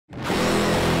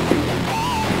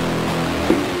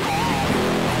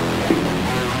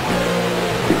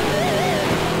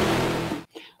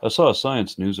I saw a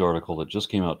science news article that just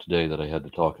came out today that I had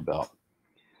to talk about.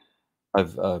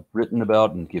 I've written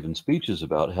about and given speeches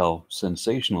about how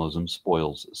sensationalism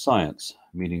spoils science,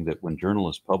 meaning that when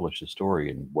journalists publish a story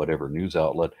in whatever news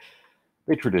outlet,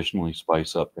 they traditionally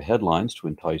spice up the headlines to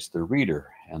entice their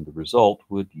reader, and the result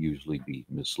would usually be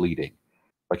misleading.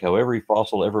 Like how every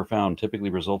fossil ever found typically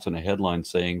results in a headline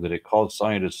saying that it caused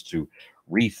scientists to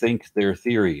rethink their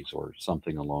theories or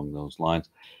something along those lines,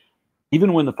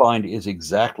 even when the find is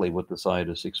exactly what the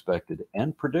scientists expected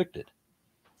and predicted.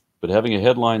 But having a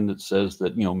headline that says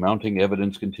that, mounting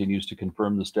evidence continues to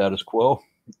confirm the status quo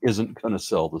isn't going to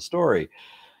sell the story.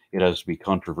 It has to be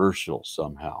controversial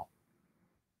somehow.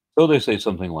 So they say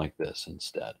something like this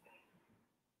instead.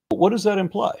 But what does that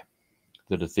imply?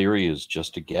 That a theory is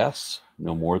just a guess,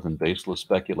 no more than baseless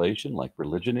speculation like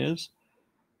religion is?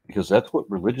 Because that's what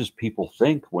religious people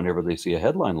think whenever they see a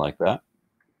headline like that.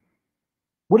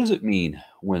 What does it mean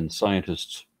when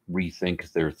scientists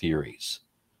rethink their theories?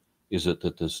 Is it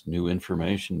that this new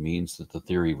information means that the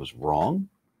theory was wrong?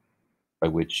 By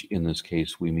which, in this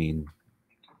case, we mean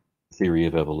the theory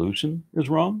of evolution is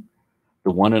wrong?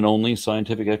 The one and only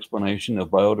scientific explanation of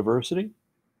biodiversity?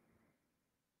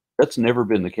 That's never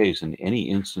been the case in any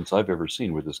instance I've ever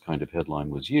seen where this kind of headline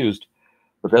was used,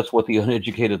 but that's what the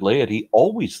uneducated laity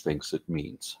always thinks it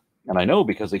means. And I know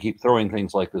because they keep throwing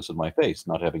things like this in my face,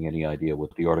 not having any idea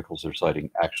what the articles they're citing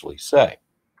actually say.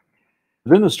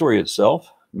 Then the story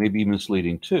itself may be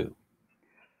misleading too.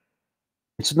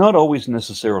 It's not always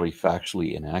necessarily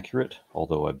factually inaccurate,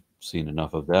 although I've seen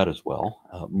enough of that as well.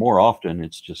 More often,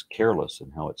 it's just careless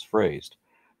in how it's phrased,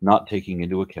 not taking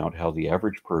into account how the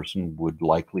average person would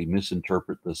likely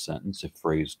misinterpret this sentence if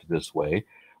phrased this way,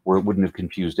 where it wouldn't have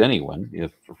confused anyone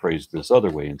if phrased this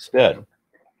other way instead.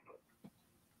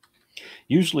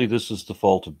 Usually this is the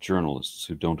fault of journalists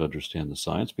who don't understand the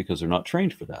science because they're not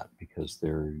trained for that, because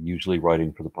they're usually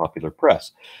writing for the popular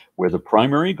press, where the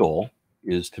primary goal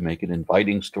is to make an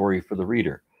inviting story for the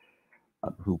reader,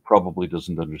 who probably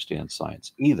doesn't understand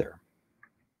science either.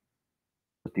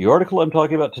 But the article I'm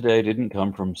talking about today didn't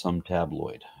come from some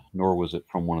tabloid, nor was it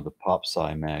from one of the pop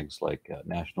sci mags like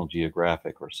National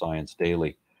Geographic or Science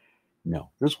Daily. No,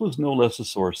 this was no less a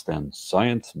source than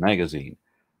Science Magazine,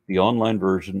 the online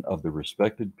version of the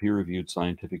respected peer-reviewed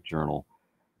scientific journal,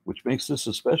 which makes this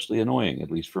especially annoying,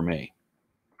 at least for me.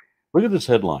 Look at this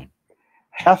headline.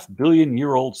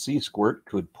 Half-billion-year-old sea squirt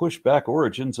could push back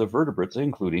origins of vertebrates,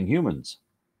 including humans.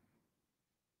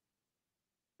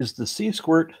 Is the sea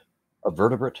squirt a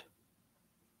vertebrate?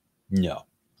 No.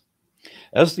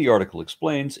 As the article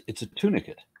explains, it's a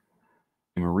tunicate,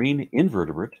 a marine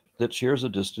invertebrate that shares a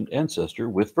distant ancestor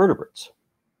with vertebrates.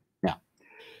 Now,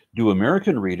 do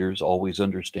American readers always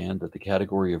understand that the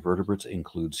category of vertebrates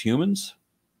includes humans?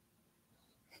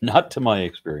 Not to my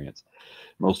experience.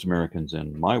 Most Americans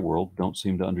in my world don't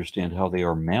seem to understand how they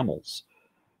are mammals.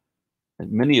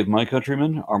 And many of my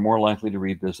countrymen are more likely to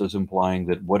read this as implying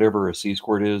that whatever a sea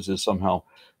squirt is somehow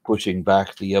pushing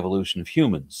back the evolution of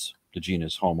humans, the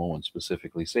genus Homo and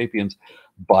specifically sapiens,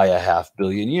 by a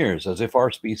half-billion years, as if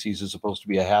our species is supposed to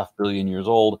be a half-billion years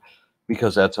old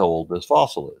because that's how old this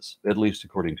fossil is, at least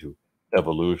according to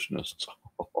evolutionists.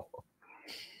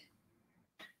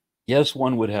 Yes,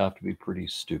 one would have to be pretty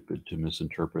stupid to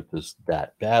misinterpret this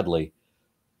that badly,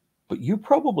 but you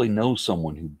probably know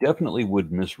someone who definitely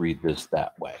would misread this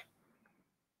that way.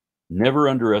 Never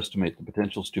underestimate the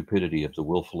potential stupidity of the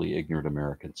willfully ignorant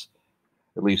Americans,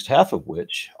 at least half of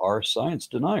which are science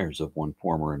deniers of one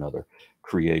form or another,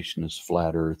 creationists,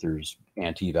 flat earthers,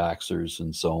 anti-vaxxers,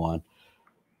 and so on.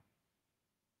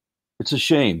 It's a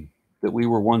shame that we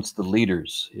were once the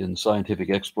leaders in scientific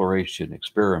exploration,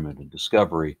 experiment, and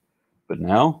discovery, but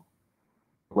now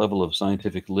the level of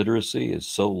scientific literacy is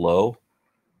so low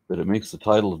that it makes the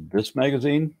title of this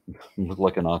magazine look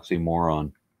like an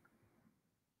oxymoron.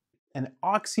 An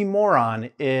oxymoron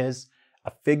is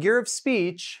a figure of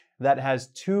speech that has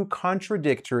two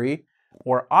contradictory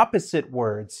or opposite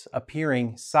words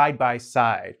appearing side by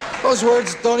side. Those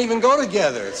words don't even go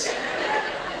together.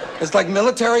 It's like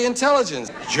military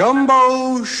intelligence.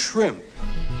 Jumbo shrimp.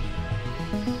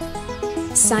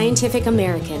 Scientific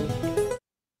American.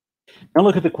 Now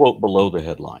look at the quote below the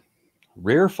headline.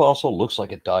 Rare fossil looks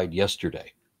like it died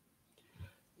yesterday.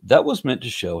 That was meant to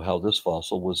show how this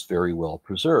fossil was very well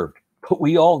preserved. But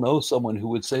we all know someone who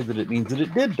would say that it means that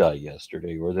it did die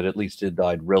yesterday, or that at least it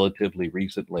died relatively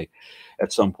recently,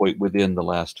 at some point within the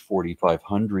last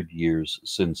 4,500 years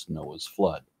since Noah's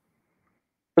flood.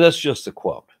 But that's just the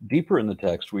quote. Deeper in the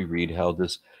text, we read how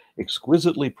this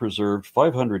exquisitely preserved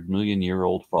 500 million year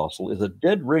old fossil is a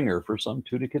dead ringer for some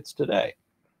tunicates today.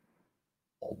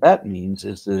 All that means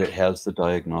is that it has the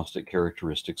diagnostic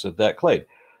characteristics of that clade.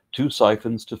 Two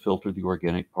siphons to filter the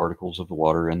organic particles of the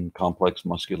water and complex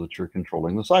musculature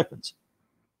controlling the siphons.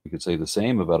 You could say the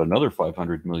same about another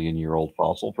 500 million year old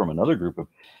fossil from another group of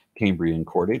Cambrian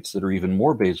chordates that are even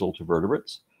more basal to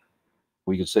vertebrates.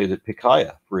 We could say that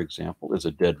Pikaia, for example, is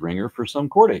a dead ringer for some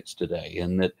chordates today,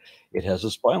 in that it has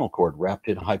a spinal cord wrapped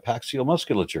in hypaxial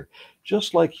musculature,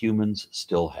 just like humans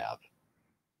still have.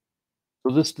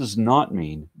 So this does not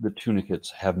mean that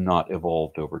tunicates have not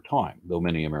evolved over time, though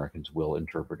many Americans will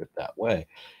interpret it that way.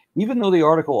 Even though the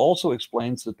article also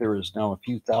explains that there is now a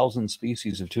few thousand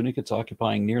species of tunicates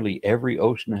occupying nearly every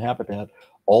ocean habitat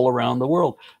all around the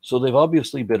world, so they've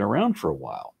obviously been around for a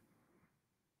while.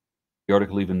 The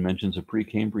article even mentions a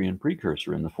Precambrian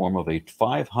precursor in the form of a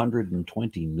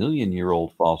 520 million year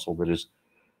old fossil that is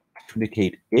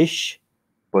tunicate-ish,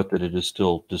 but that it is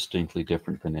still distinctly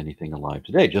different than anything alive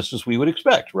today, just as we would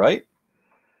expect, right?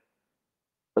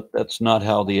 But that's not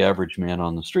how the average man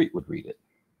on the street would read it.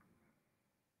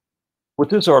 What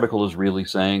this article is really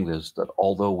saying is that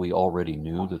although we already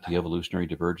knew that the evolutionary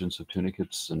divergence of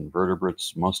tunicates and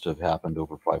vertebrates must have happened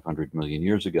over 500 million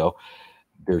years ago,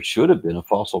 there should have been a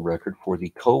fossil record for the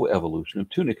co-evolution of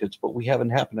tunicates, but we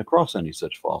haven't happened across any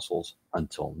such fossils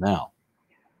until now.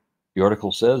 The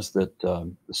article says that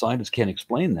the scientists can't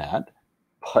explain that,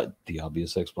 but the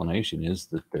obvious explanation is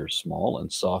that they're small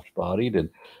and soft-bodied, and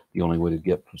the only way to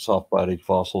get soft-bodied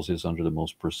fossils is under the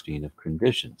most pristine of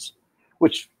conditions,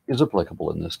 which is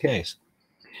applicable in this case.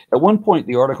 At one point,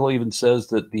 the article even says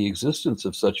that the existence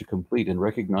of such a complete and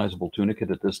recognizable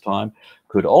tunicate at this time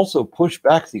could also push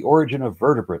back the origin of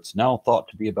vertebrates, now thought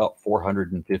to be about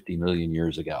 450 million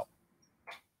years ago.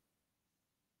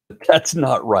 But that's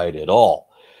not right at all.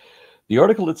 The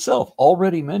article itself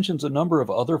already mentions a number of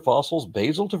other fossils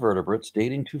basal to vertebrates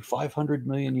dating to 500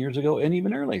 million years ago and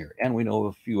even earlier, and we know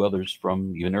of a few others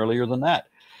from even earlier than that.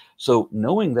 So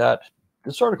knowing that,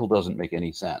 this article doesn't make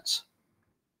any sense.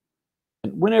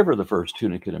 And whenever the first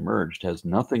tunicate emerged has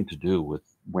nothing to do with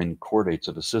when chordates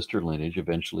of a sister lineage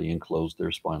eventually enclosed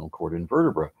their spinal cord in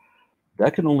vertebra.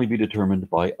 That can only be determined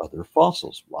by other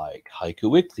fossils, like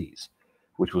Hycoichthyes,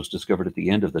 which was discovered at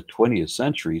the end of the 20th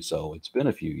century, so it's been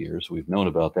a few years. We've known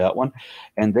about that one.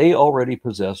 And they already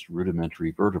possessed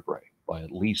rudimentary vertebrae by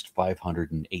at least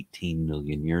 518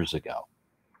 million years ago.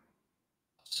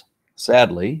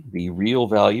 Sadly, the real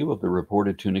value of the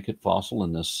reported tunicate fossil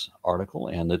in this article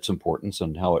and its importance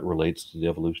and how it relates to the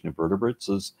evolution of vertebrates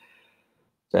is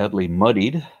sadly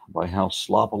muddied by how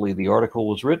sloppily the article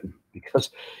was written.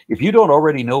 Because if you don't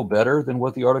already know better than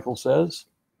what the article says,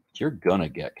 you're gonna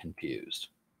get confused.